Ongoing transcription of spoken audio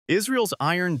Israel's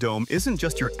Iron Dome isn't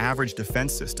just your average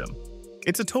defense system.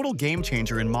 It's a total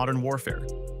game-changer in modern warfare.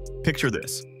 Picture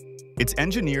this. It's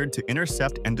engineered to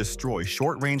intercept and destroy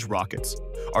short-range rockets,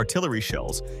 artillery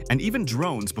shells, and even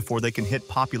drones before they can hit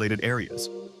populated areas.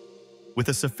 With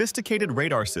a sophisticated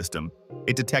radar system,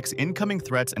 it detects incoming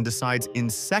threats and decides in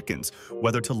seconds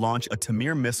whether to launch a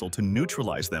Tamir missile to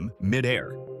neutralize them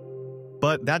mid-air.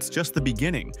 But that's just the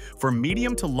beginning. For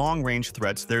medium to long-range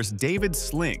threats, there's David's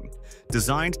Sling,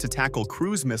 designed to tackle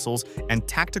cruise missiles and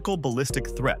tactical ballistic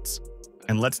threats.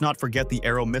 And let's not forget the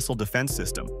Arrow missile defense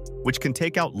system, which can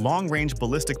take out long-range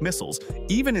ballistic missiles,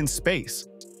 even in space.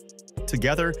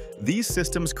 Together, these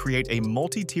systems create a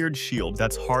multi-tiered shield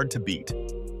that's hard to beat.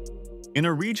 In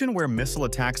a region where missile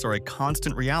attacks are a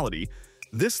constant reality,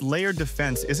 this layered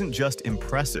defense isn't just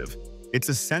impressive, it's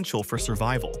essential for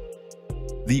survival.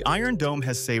 The Iron Dome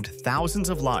has saved thousands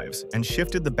of lives and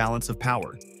shifted the balance of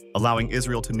power, allowing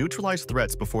Israel to neutralize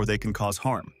threats before they can cause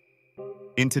harm.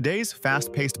 In today's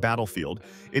fast-paced battlefield,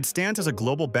 it stands as a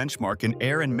global benchmark in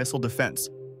air and missile defense,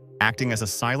 acting as a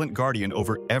silent guardian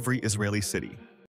over every Israeli city.